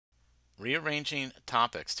Rearranging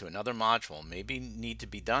topics to another module may need to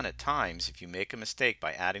be done at times if you make a mistake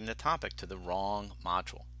by adding the topic to the wrong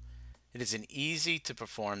module. It is easy to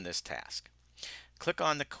perform this task. Click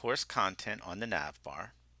on the course content on the nav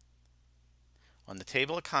bar. On the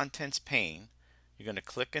table of contents pane, you're going to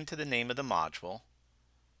click into the name of the module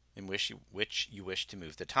in which you wish to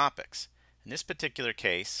move the topics. In this particular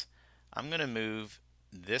case, I'm going to move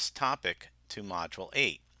this topic to Module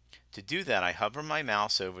 8. To do that, I hover my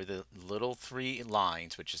mouse over the little three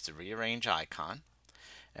lines, which is the rearrange icon,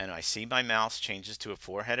 and I see my mouse changes to a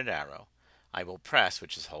four-headed arrow. I will press,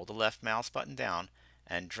 which is hold the left mouse button down,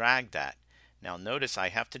 and drag that. Now notice I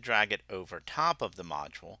have to drag it over top of the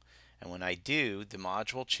module, and when I do, the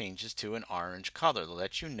module changes to an orange color to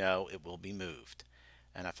let you know it will be moved.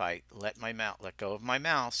 And if I let go of my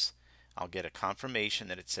mouse, I'll get a confirmation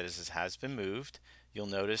that it says it has been moved. You'll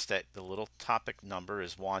notice that the little topic number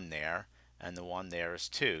is 1 there, and the 1 there is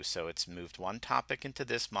 2. So it's moved one topic into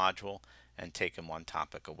this module and taken one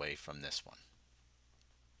topic away from this one.